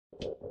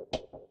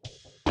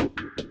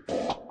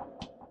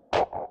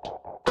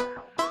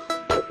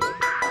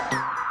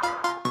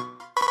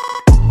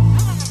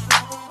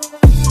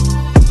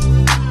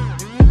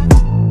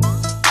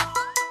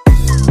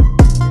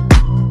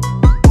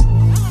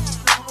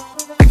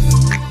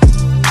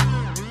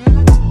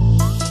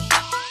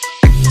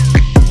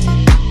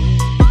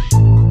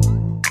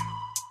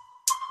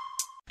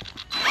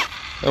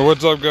Hey,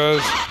 what's up,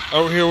 guys?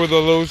 Out here with the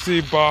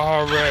Losi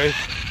Baja Rey.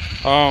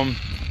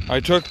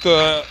 I took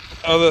the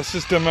other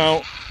system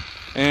out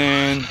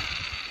and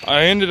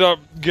I ended up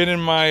getting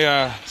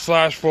my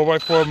slash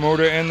 4x4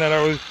 motor in that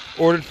I was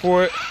ordered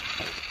for it,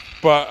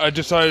 but I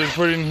decided to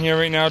put it in here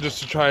right now just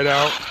to try it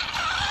out.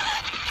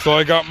 So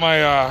I got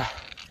my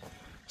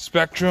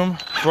Spectrum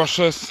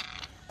brushless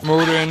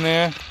motor in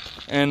there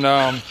and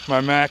my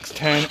Max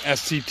 10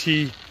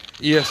 SCT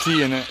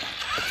ESC in it.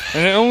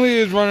 And it only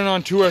is running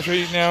on 2S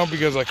right now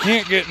because I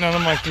can't get none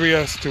of my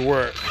 3S to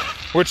work,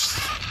 which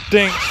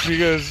stinks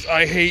because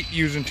I hate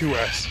using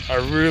 2S. I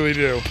really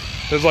do.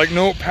 There's like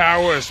no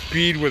power or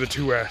speed with a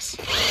 2S.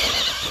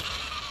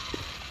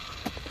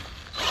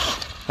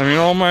 I mean,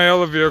 all my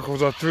other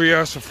vehicles are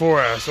 3S or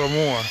 4S or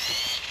more.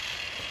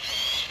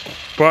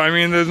 But I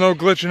mean, there's no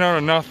glitching out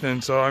or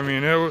nothing, so I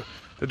mean,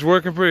 it's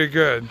working pretty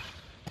good.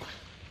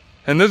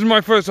 And this is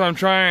my first time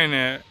trying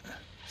it.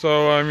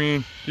 So, I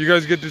mean, you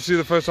guys get to see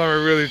the first time I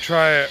really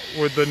try it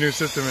with the new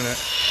system in it.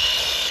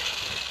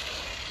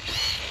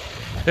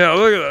 Yeah,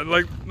 look at that.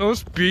 Like, no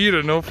speed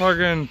or no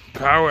fucking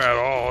power at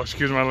all.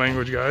 Excuse my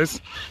language, guys.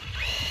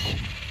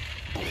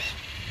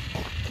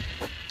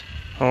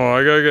 Oh,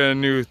 I gotta get a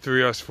new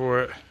 3S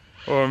for it.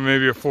 Or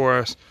maybe a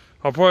 4S.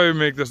 I'll probably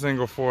make this thing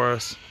go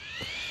 4S.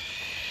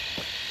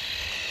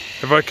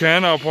 If I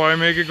can, I'll probably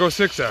make it go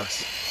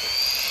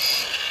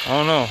 6S. I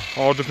don't know.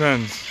 All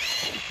depends.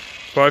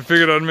 But I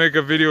figured I'd make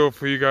a video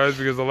for you guys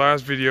because the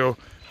last video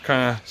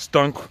kind of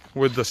stunk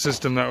with the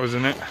system that was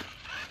in it.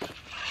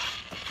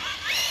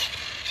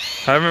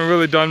 I haven't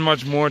really done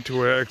much more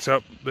to it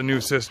except the new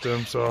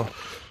system, so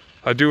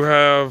I do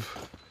have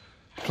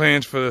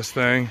plans for this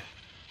thing.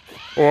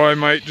 Or I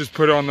might just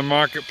put it on the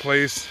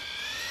marketplace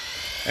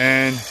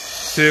and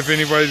see if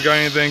anybody's got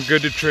anything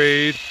good to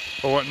trade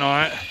or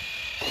whatnot.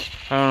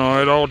 I don't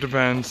know, it all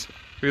depends.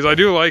 Because I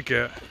do like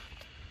it.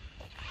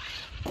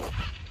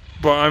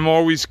 But I'm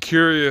always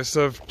curious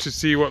to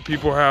see what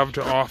people have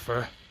to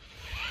offer.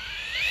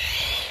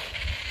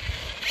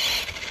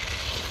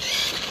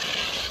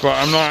 But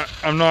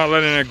I'm not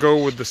letting it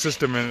go with the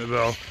system in it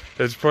though.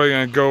 It's probably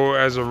gonna go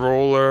as a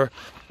roller,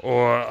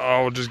 or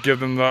I'll just give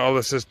them the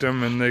other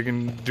system and they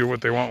can do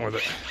what they want with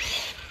it.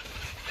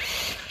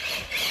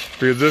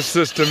 Because this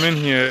system in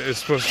here is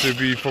supposed to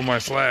be for my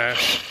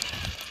slash.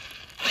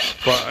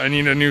 But I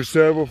need a new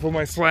servo for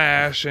my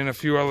slash and a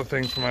few other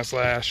things for my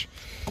slash.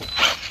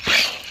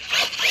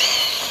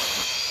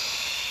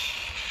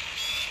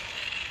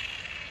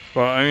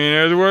 But I mean,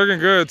 it was working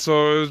good,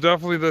 so it was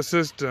definitely the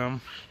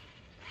system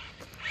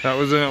that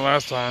was in it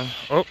last time.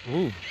 Oh,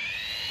 ooh.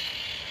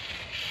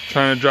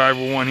 Trying to drive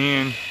with one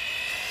hand.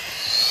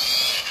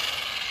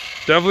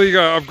 Definitely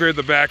gotta upgrade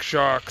the back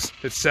shocks.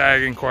 It's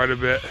sagging quite a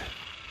bit.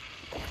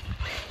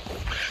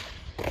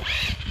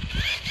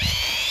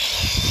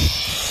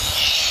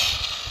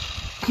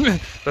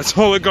 That's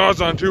all it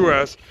goes on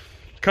 2S.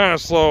 Kind of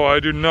slow. I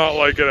do not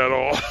like it at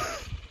all.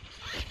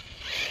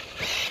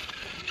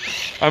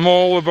 I'm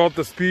all about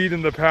the speed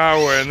and the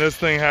power, and this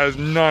thing has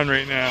none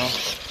right now.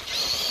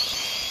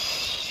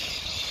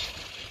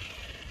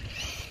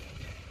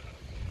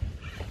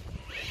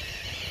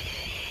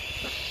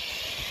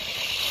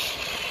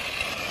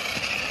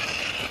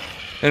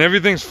 And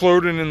everything's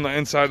floating in the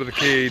inside of the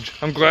cage.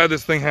 I'm glad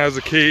this thing has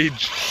a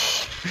cage.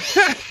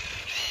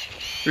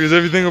 Because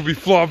everything will be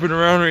flopping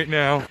around right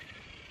now.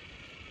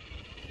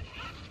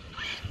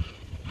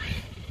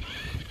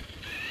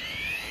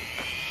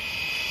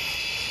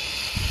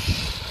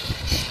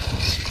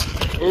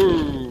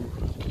 Ooh.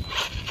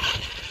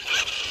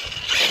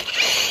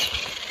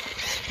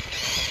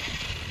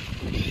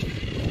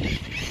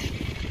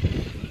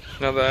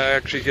 Now that I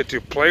actually get to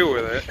play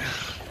with it.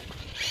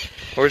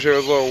 I wish it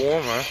was a little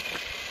warmer.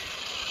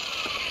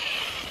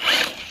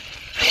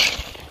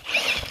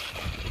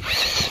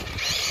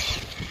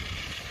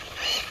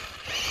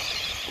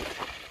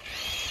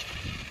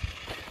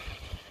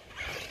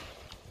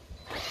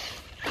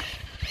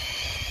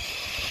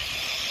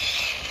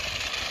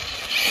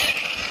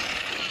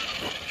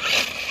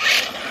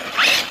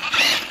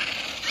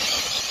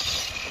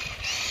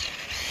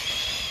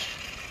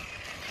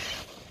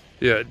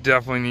 Yeah,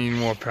 definitely need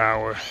more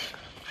power.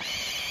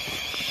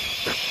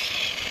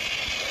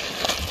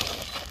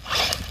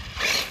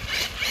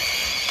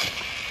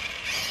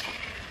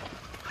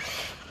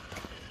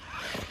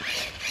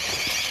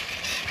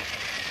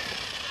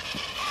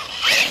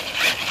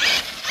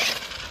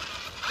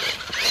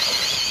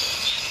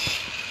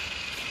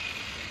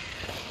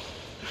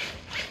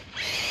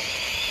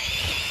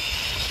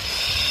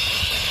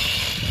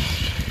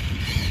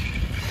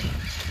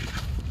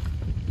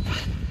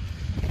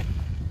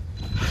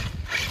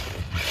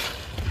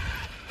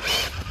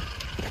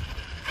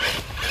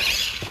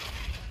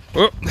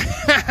 Oh,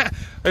 I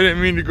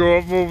didn't mean to go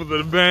up over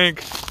the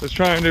bank. I was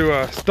trying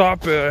to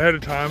stop it ahead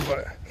of time, but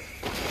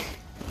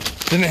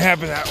it didn't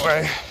happen that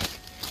way.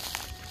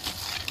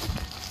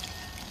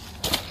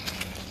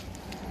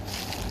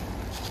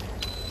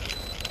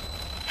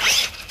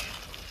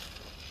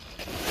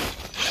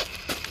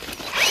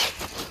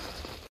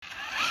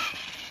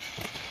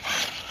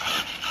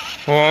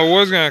 Well, I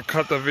was gonna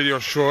cut the video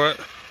short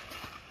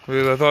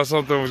because I thought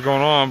something was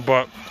going on,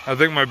 but I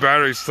think my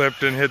battery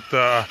slipped and hit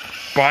the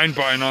bind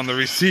button on the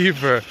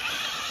receiver,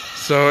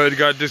 so it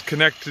got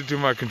disconnected to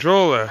my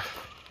controller.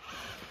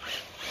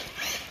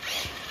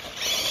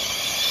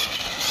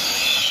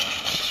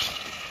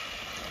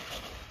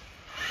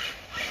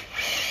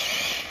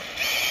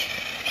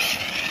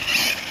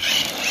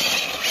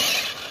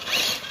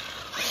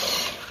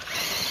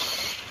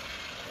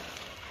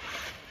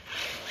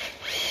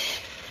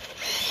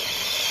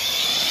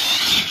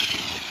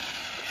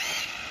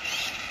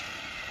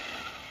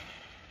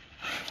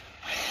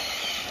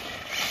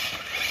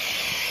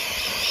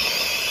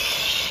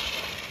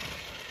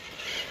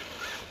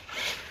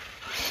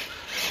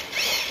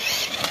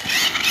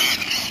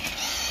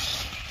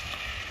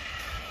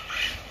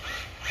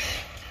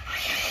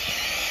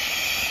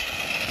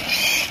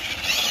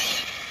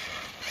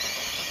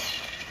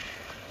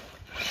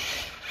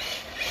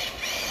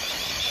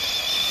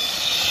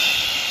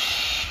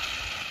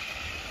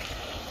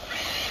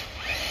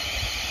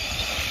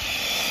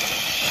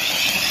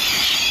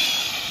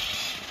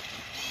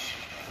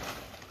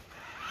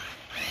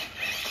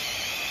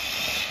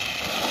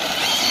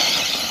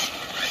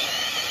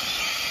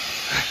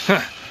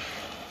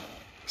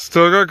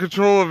 Still got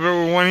control of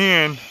it with one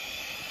hand.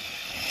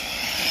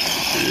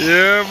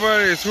 Yeah,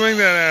 buddy, swing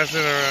that ass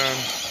around.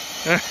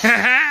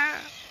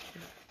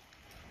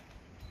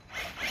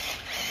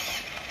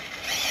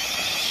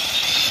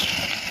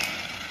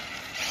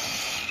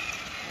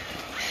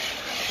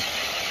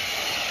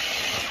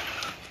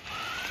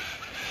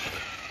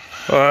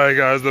 Alright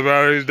guys, the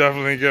batteries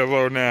definitely get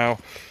low now.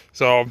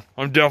 So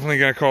I'm definitely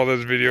gonna call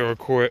this video a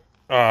quit.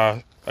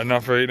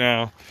 Enough right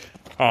now.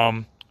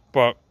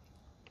 But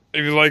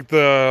if you like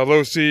the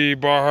Losi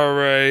Baja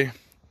Rey,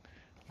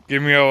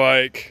 give me a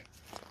like.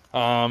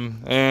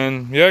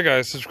 And yeah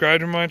guys,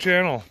 subscribe to my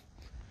channel.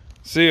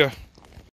 See ya.